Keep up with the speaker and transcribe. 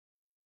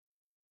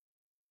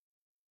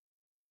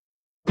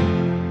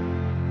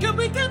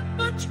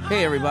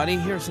Hey everybody,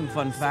 here's some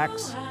fun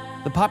facts.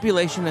 The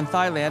population in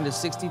Thailand is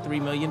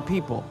 63 million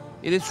people.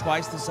 It is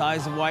twice the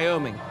size of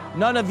Wyoming.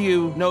 None of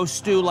you know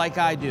Stu like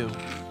I do.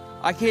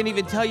 I can't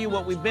even tell you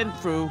what we've been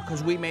through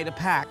because we made a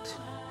pact.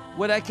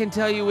 What I can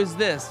tell you is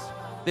this.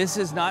 This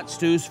is not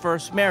Stu's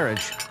first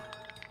marriage.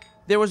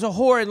 There was a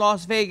whore in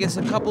Las Vegas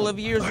a couple of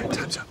years ago.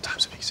 Time's up.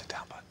 You sit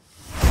down, bud.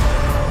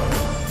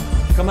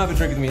 Come have a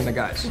drink with me and the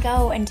guys.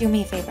 Go and do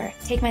me a favor.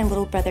 Take my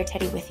little brother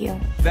Teddy with you.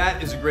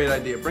 That is a great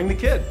idea. Bring the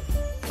kid.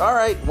 All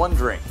right, one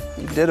drink.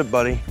 You did it,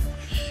 buddy.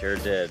 Sure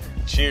did.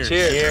 Cheers.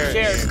 Cheers.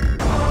 Cheers.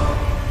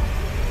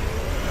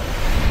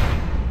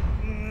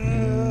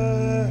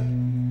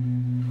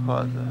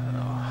 What the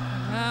hell?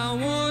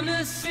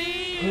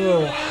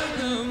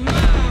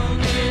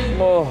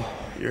 Oh.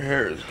 Your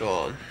hair is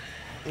gone.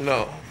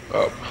 No.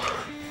 Oh.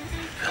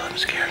 I'm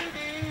scared.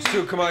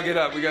 Stu, come on, get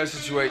up. We gotta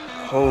situate.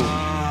 Oh.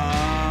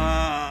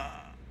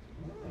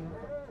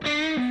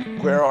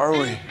 Where are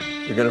we?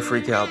 You're gonna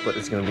freak out, but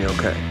it's gonna be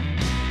okay.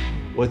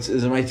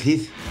 Is it my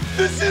teeth?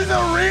 This is a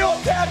real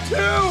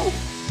tattoo!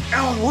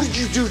 Alan, what did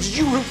you do? Did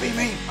you roofie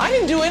me? I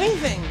didn't do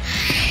anything.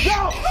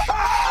 No!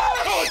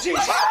 Oh,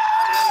 jeez!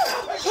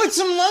 Put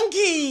some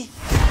monkey.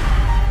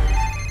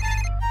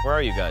 Where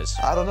are you guys?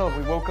 I don't know.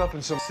 We woke up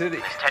in some city.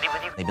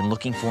 They've been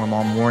looking for him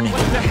all morning.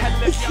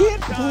 I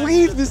can't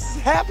believe this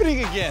is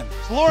happening again.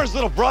 It's Laura's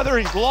little brother.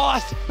 He's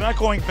lost. We're not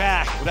going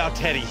back without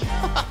Teddy.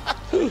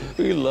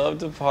 We love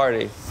to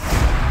party.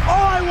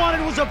 All I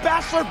wanted was a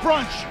bachelor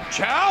brunch.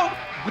 Chow?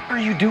 What are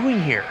you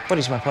doing here?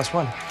 Buddy's my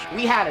 +1.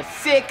 We had a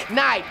sick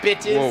night,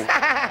 bitches.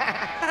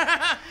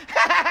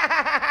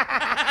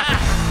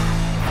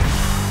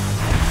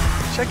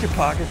 Check your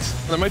pockets.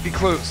 There might be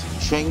clues.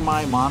 Chiang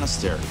Mai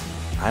Monastery.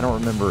 I don't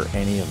remember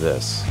any of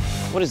this.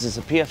 What is this,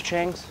 a P.F.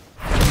 Chang's?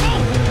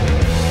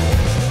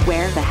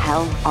 Where the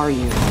hell are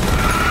you?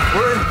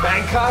 We're in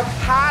Bangkok.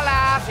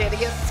 Holla,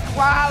 Phineas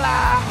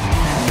Squala.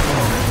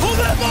 Pull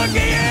that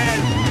monkey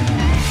in!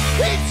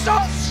 He's so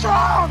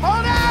strong.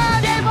 Hold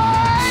on, hey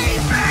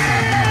boys.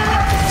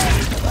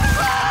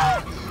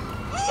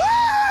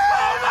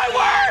 Oh my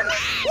word!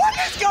 What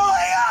is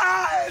going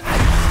on?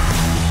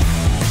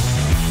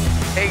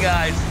 Hey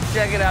guys,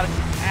 check it out.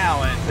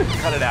 Alan.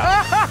 Cut it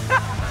out.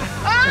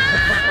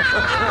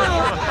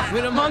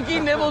 When a monkey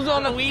nibbles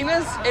on a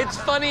weenus, it's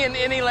funny in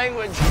any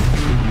language.